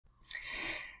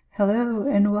Hello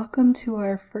and welcome to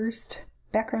our first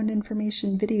background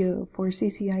information video for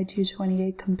CCI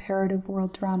 228 Comparative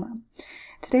World Drama.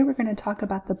 Today we're going to talk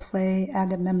about the play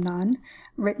Agamemnon,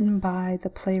 written by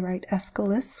the playwright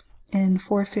Aeschylus in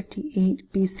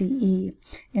 458 BCE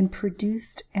and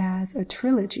produced as a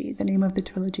trilogy. The name of the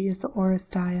trilogy is the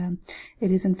Oresteia. It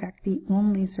is in fact the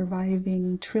only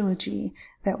surviving trilogy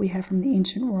that we have from the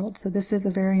ancient world. So this is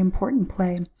a very important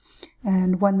play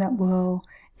and one that will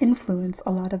influence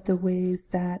a lot of the ways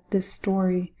that this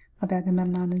story of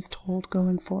Agamemnon is told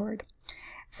going forward.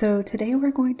 So today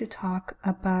we're going to talk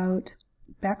about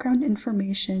background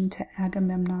information to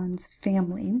Agamemnon's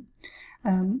family,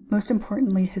 most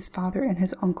importantly his father and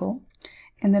his uncle,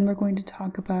 and then we're going to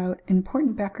talk about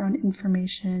important background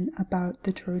information about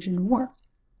the Trojan War,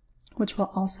 which will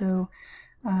also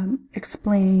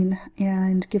explain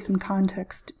and give some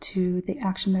context to the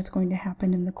action that's going to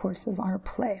happen in the course of our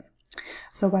play.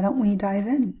 So why don't we dive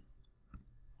in?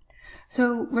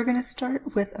 So we're going to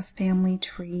start with a family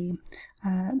tree,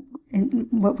 in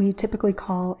what we typically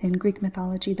call in Greek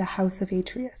mythology the House of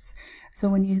Atreus. So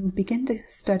when you begin to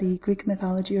study Greek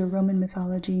mythology or Roman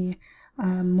mythology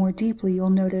more deeply, you'll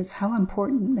notice how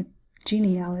important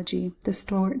genealogy, the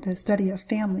study of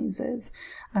families, is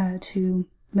to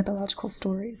mythological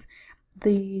stories.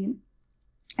 The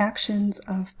actions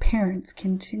of parents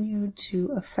continue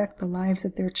to affect the lives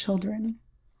of their children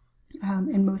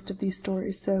in most of these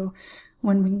stories. So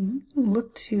when we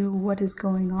look to what is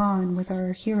going on with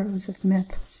our heroes of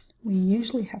myth, we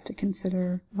usually have to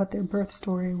consider what their birth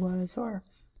story was, or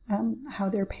how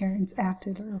their parents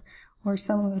acted, or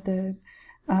some of the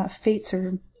fates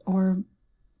or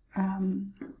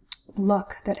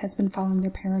luck that has been following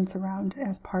their parents around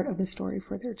as part of the story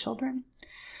for their children.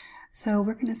 So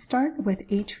we're going to start with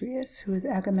Atreus, who is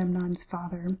Agamemnon's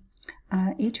father.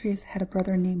 Atreus had a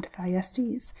brother named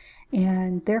Thyestes,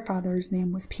 and their father's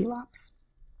name was Pelops.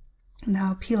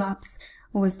 Now, Pelops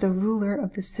was the ruler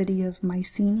of the city of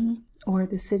Mycenae, or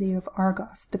the city of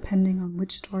Argos, depending on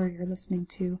which story you're listening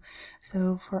to.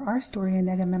 So for our story in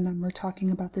Agamemnon, we're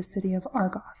talking about the city of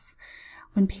Argos.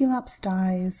 When Pelops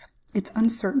dies, it's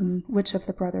uncertain which of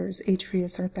the brothers,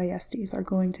 Atreus or Thyestes, are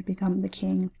going to become the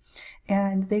king,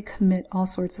 and they commit all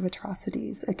sorts of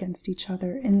atrocities against each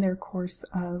other in their course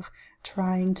of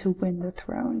trying to win the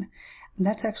throne. And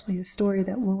that's actually a story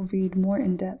that we'll read more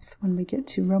in depth when we get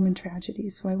to Roman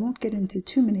tragedies, so I won't get into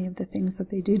too many of the things that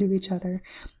they do to each other,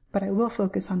 but I will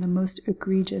focus on the most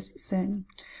egregious sin.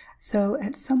 So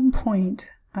at some point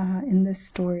in this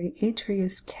story,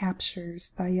 Atreus captures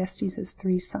Thyestes'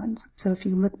 3 sons. So if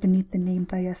you look beneath the name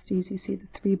Thyestes, you see the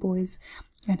 3 boys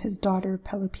and his daughter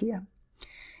Pelopeia.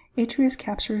 Atreus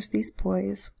captures these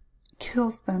boys,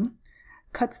 kills them,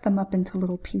 cuts them up into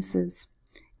little pieces,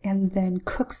 and then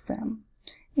cooks them.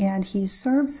 And he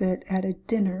serves it at a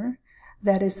dinner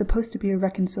that is supposed to be a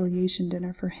reconciliation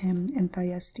dinner for him and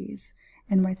Thyestes.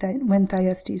 And when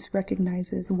Thyestes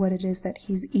recognizes what it is that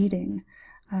he's eating,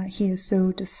 he is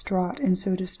so distraught and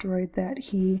so destroyed that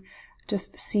he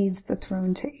just cedes the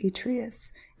throne to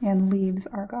Atreus and leaves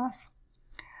Argos.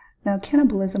 Now,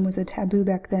 cannibalism was a taboo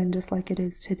back then, just like it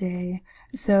is today.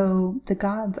 So the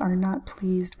gods are not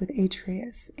pleased with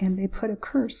Atreus, and they put a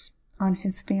curse on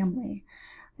his family.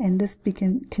 And this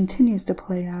continues to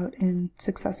play out in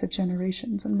successive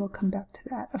generations, and we'll come back to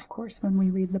that, of course, when we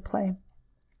read the play.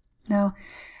 Now,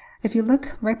 if you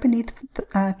look right beneath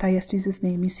Thyestes'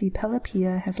 name, you see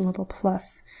Pelopeia has a little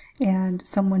plus and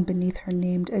someone beneath her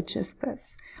named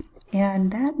Aegisthus.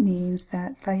 And that means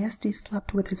that Thyestes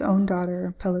slept with his own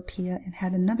daughter, Pelopeia, and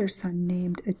had another son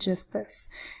named Aegisthus.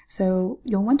 So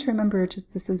you'll want to remember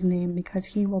Aegisthus' name because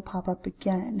he will pop up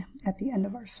again at the end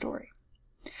of our story.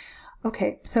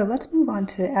 Okay, so let's move on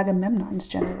to Agamemnon's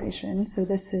generation. So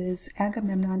this is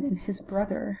Agamemnon and his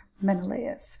brother,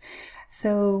 Menelaus.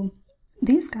 So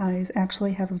these guys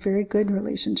actually have a very good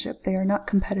relationship. They are not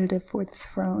competitive for the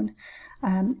throne.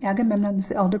 Agamemnon is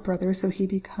the elder brother, so he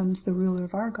becomes the ruler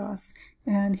of Argos,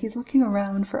 and he's looking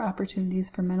around for opportunities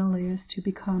for Menelaus to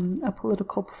become a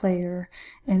political player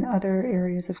in other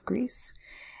areas of Greece.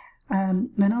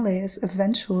 Menelaus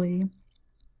eventually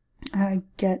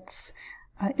gets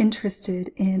interested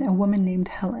in a woman named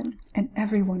Helen, and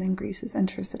everyone in Greece is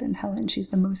interested in Helen. She's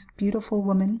the most beautiful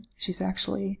woman. She's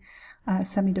actually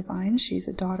semi-divine. She's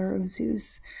a daughter of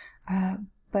Zeus,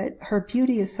 but her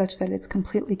beauty is such that it's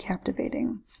completely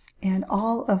captivating, and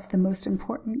all of the most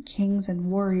important kings and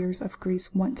warriors of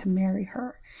Greece want to marry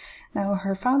her. Now,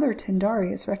 her father,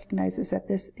 Tyndareus, recognizes that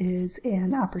this is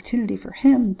an opportunity for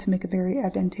him to make a very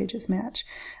advantageous match.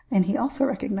 And he also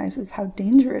recognizes how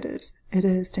dangerous it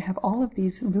is to have all of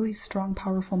these really strong,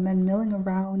 powerful men milling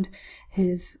around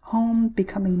his home,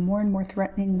 becoming more and more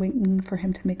threatening, waiting for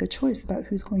him to make a choice about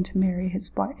who's going to marry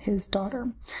his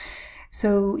daughter.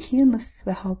 So he enlists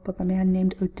the help of a man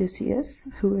named Odysseus,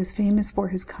 who is famous for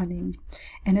his cunning.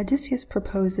 And Odysseus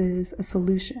proposes a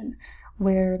solution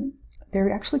where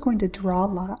they're actually going to draw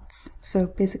lots, so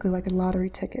basically like a lottery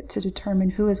ticket, to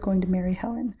determine who is going to marry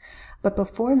Helen. But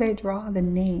before they draw the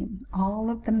name, all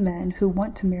of the men who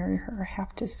want to marry her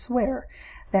have to swear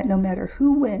that no matter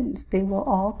who wins, they will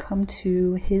all come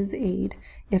to his aid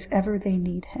if ever they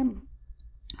need him.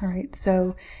 All right,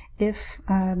 so if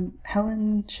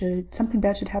something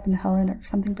bad should happen to Helen, or if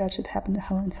something bad should happen to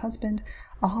Helen's husband,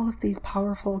 all of these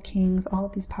powerful kings, all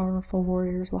of these powerful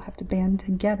warriors will have to band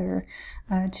together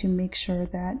to make sure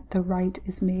that the right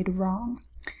is made wrong.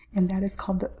 And that is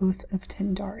called the Oath of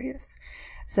Tyndareus.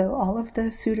 So all of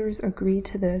the suitors agree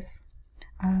to this.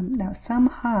 Now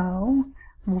somehow,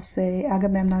 we'll say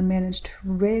Agamemnon managed to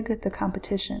rig the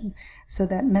competition so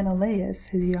that Menelaus,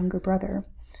 his younger brother,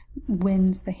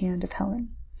 wins the hand of Helen.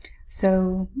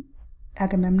 So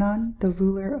Agamemnon, the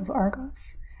ruler of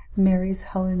Argos, marries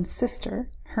Helen's sister.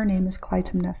 Her name is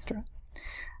Clytemnestra.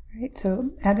 Right,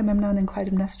 so Agamemnon and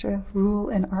Clytemnestra rule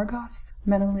in Argos.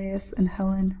 Menelaus and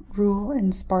Helen rule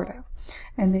in Sparta.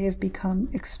 And they have become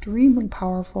extremely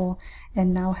powerful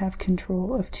and now have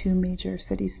control of 2 major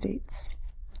city-states.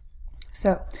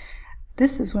 So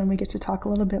this is when we get to talk a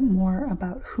little bit more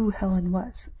about who Helen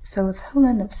was. So if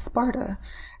Helen of Sparta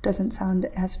doesn't sound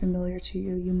as familiar to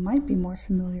you, you might be more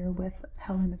familiar with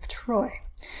Helen of Troy.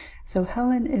 So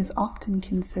Helen is often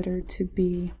considered to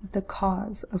be the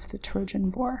cause of the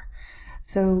Trojan War.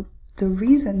 So the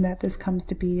reason that this comes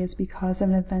to be is because of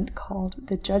an event called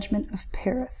the Judgment of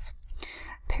Paris.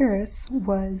 Paris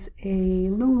was a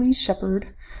lowly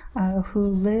shepherd who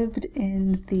lived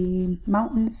in the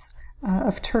mountains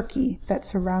of Turkey that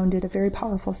surrounded a very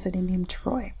powerful city named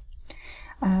Troy.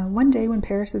 One day when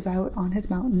Paris is out on his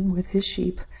mountain with his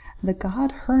sheep, the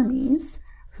god Hermes,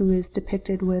 who is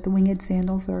depicted with winged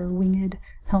sandals or a winged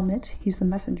helmet, he's the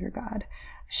messenger god,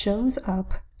 shows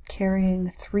up carrying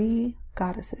 3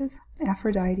 goddesses: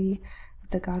 Aphrodite,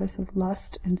 the goddess of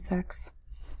lust and sex;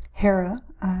 Hera,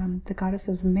 the goddess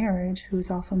of marriage, who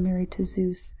is also married to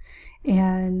Zeus;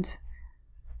 and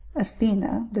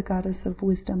Athena, the goddess of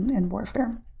wisdom and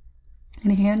warfare.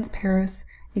 And he hands Paris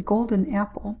a golden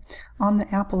apple. On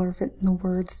the apple are written the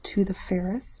words "to the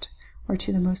fairest," or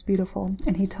 "to the most beautiful,"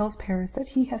 and he tells Paris that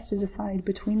he has to decide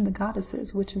between the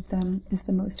goddesses which of them is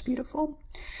the most beautiful.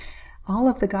 All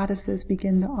of the goddesses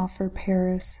begin to offer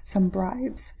Paris some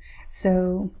bribes.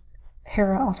 So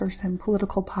Hera offers him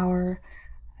political power,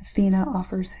 Athena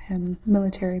offers him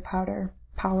military power,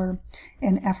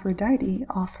 and Aphrodite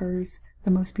offers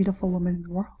the most beautiful woman in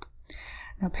the world.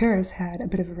 Now, Paris had a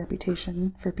bit of a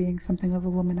reputation for being something of a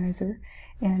womanizer,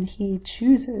 and he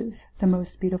chooses the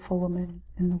most beautiful woman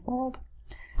in the world.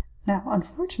 Now,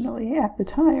 unfortunately, at the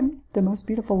time, the most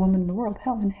beautiful woman in the world,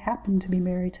 Helen, happened to be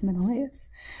married to Menelaus.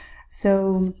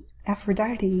 So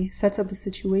Aphrodite sets up a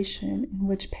situation in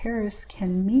which Paris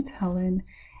can meet Helen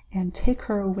and take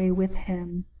her away with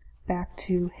him back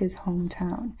to his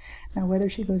hometown. Now, whether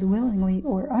she goes willingly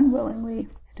or unwillingly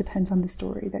depends on the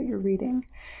story that you're reading.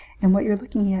 And what you're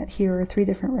looking at here are 3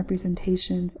 different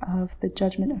representations of the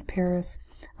Judgment of Paris.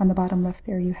 On the bottom left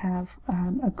there you have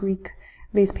a Greek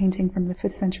vase painting from the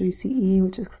 5th century CE,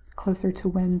 which is closer to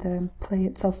when the play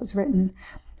itself was written.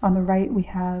 On the right we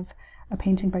have a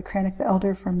painting by Cranach the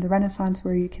Elder from the Renaissance,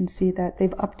 where you can see that they've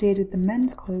updated the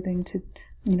men's clothing to,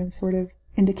 sort of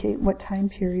indicate what time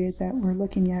period that we're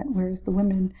looking at, whereas the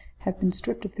women have been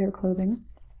stripped of their clothing.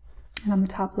 And on the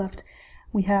top left,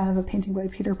 we have a painting by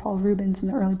Peter Paul Rubens in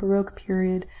the early Baroque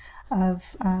period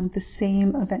of the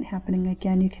same event happening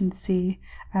again. You can see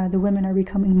the women are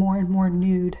becoming more and more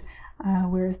nude,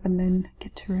 whereas the men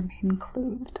get to remain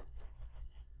clothed.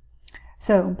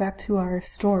 So, back to our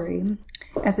story.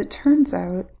 As it turns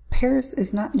out, Paris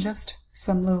is not just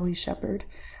some lowly shepherd,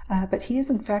 but he is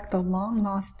in fact the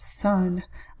long-lost son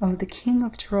of the king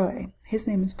of Troy. His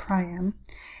name is Priam,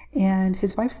 and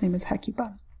his wife's name is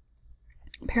Hecuba.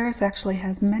 Paris actually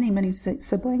has many, many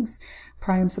siblings.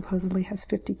 Priam supposedly has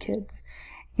 50 kids.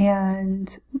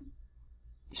 And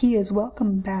he is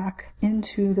welcomed back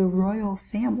into the royal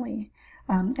family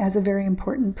as a very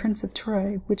important prince of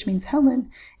Troy, which means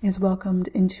Helen is welcomed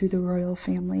into the royal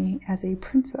family as a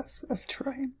princess of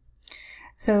Troy.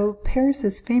 So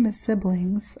Paris's famous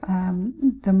siblings,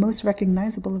 the most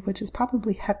recognizable of which is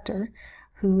probably Hector,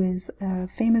 who is a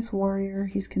famous warrior.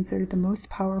 He's considered the most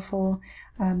powerful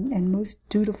and most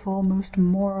dutiful, most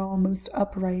moral, most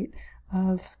upright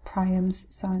of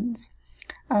Priam's sons.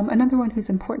 Another one who's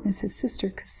important is his sister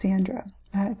Cassandra.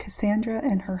 Cassandra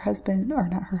and her husband, or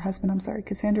not her husband, I'm sorry,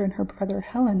 Cassandra and her brother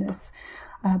Helenus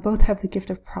both have the gift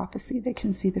of prophecy. They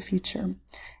can see the future.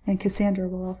 And Cassandra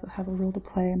will also have a role to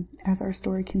play as our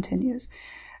story continues.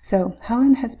 So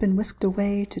Helen has been whisked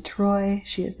away to Troy.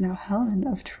 She is now Helen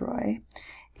of Troy.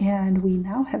 And we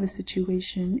now have a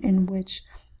situation in which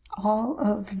all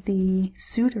of the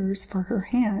suitors for her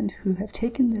hand who have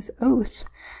taken this oath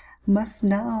must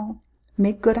now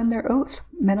make good on their oath.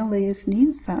 Menelaus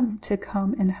needs them to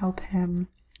come and help him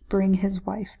bring his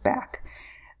wife back.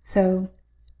 So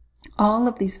all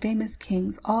of these famous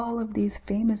kings, all of these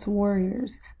famous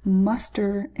warriors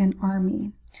muster an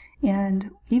army. And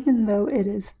even though it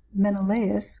is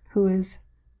Menelaus, who is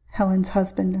Helen's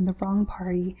husband in the wrong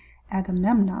party,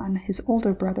 Agamemnon, his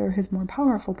older brother, his more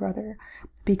powerful brother,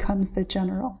 becomes the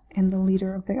general and the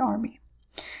leader of the army.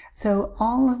 So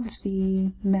all of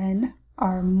the men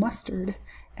are mustered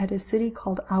at a city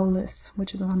called Aulis,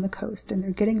 which is on the coast, and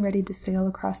they're getting ready to sail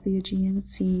across the Aegean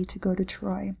Sea to go to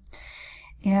Troy.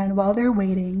 And while they're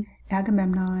waiting,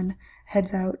 Agamemnon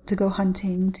heads out to go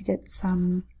hunting to get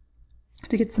some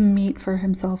meat for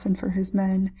himself and for his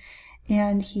men,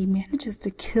 and he manages to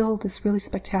kill this really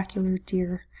spectacular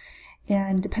deer.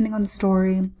 And depending on the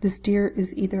story, this deer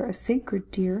is either a sacred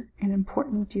deer, an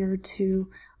important deer to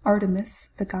Artemis,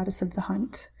 the goddess of the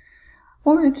hunt,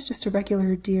 or it's just a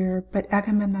regular deer, but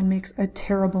Agamemnon makes a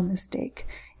terrible mistake,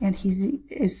 and he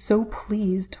is so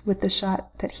pleased with the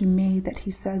shot that he made that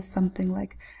he says something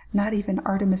like, "Not even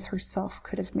Artemis herself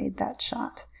could have made that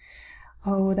shot."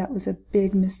 Oh, that was a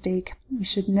big mistake. You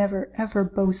should never, ever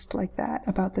boast like that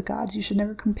about the gods. You should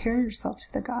never compare yourself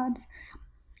to the gods.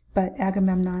 But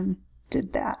Agamemnon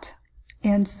did that.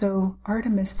 And so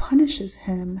Artemis punishes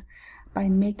him by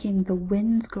making the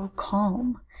winds go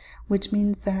calm, which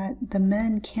means that the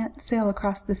men can't sail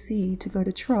across the sea to go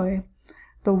to Troy.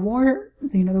 The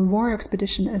war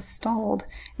expedition is stalled,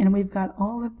 and we've got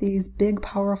all of these big,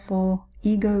 powerful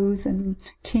egos and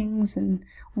kings and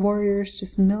warriors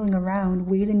just milling around,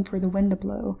 waiting for the wind to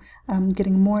blow,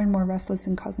 getting more and more restless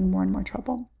and causing more and more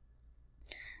trouble.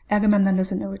 Agamemnon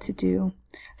doesn't know what to do,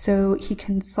 so he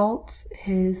consults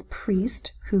his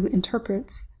priest, who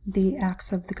interprets the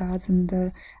acts of the gods and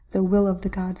the will of the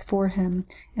gods for him,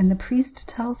 and the priest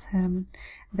tells him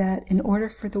that in order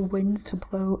for the winds to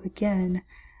blow again,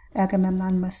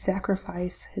 Agamemnon must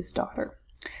sacrifice his daughter.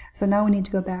 So now we need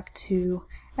to go back to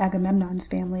Agamemnon's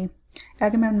family.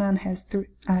 Agamemnon has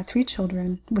three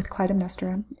children with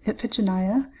Clytemnestra: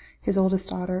 Iphigenia, his oldest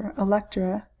daughter;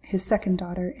 Electra, his second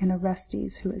daughter; and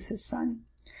Orestes, who is his son.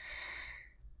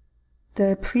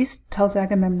 The priest tells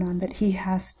Agamemnon that he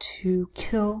has to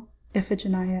kill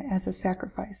Iphigenia as a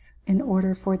sacrifice in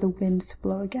order for the winds to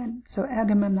blow again. So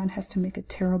Agamemnon has to make a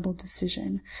terrible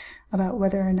decision about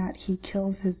whether or not he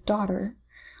kills his daughter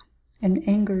and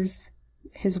angers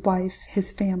his wife,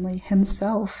 his family,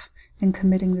 himself in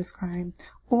committing this crime,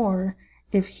 or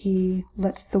if he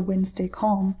lets the wind stay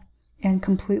calm and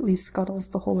completely scuttles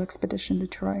the whole expedition to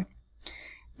Troy.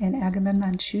 And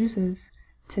Agamemnon chooses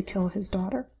to kill his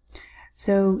daughter.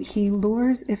 So he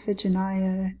lures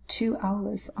Iphigenia to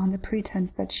Aulis on the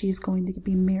pretense that she is going to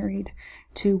be married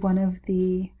to one of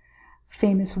the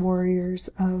famous warriors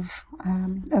of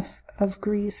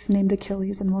Greece named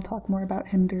Achilles, and we'll talk more about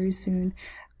him very soon.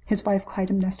 His wife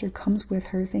Clytemnestra comes with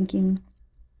her thinking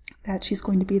that she's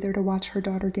going to be there to watch her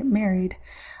daughter get married.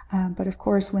 But of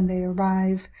course, when they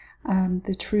arrive,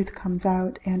 the truth comes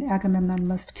out, and Agamemnon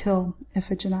must kill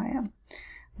Iphigenia,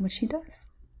 which he does.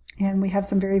 And we have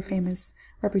some very famous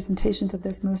representations of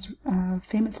this, most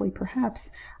famously perhaps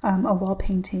a wall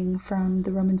painting from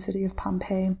the Roman city of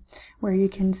Pompeii, where you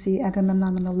can see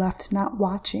Agamemnon on the left not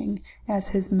watching as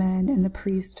his men and the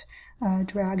priest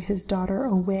drag his daughter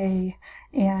away,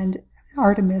 and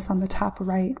Artemis on the top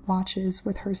right watches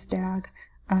with her stag,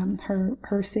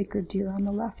 her sacred deer on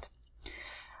the left.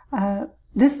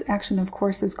 This action, of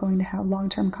course, is going to have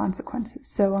long-term consequences.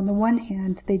 So on the one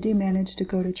hand, they do manage to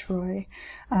go to Troy,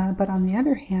 but on the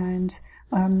other hand,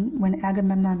 when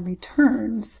Agamemnon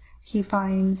returns, he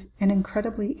finds an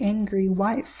incredibly angry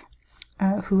wife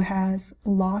who has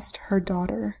lost her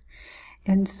daughter.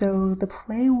 And so the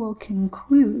play will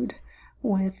conclude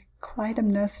with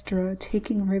Clytemnestra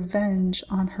taking revenge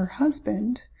on her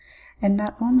husband, and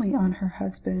not only on her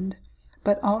husband,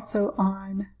 but also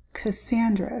on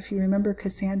Cassandra. If you remember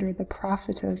Cassandra, the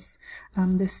prophetess,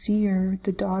 the seer,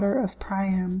 the daughter of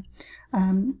Priam,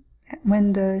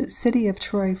 when the city of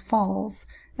Troy falls,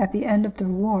 at the end of the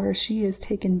war, she is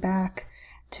taken back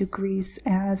to Greece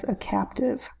as a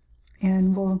captive,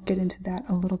 and we'll get into that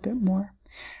a little bit more.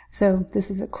 So this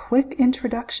is a quick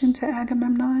introduction to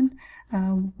Agamemnon.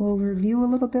 We'll review a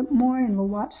little bit more, and we'll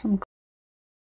watch some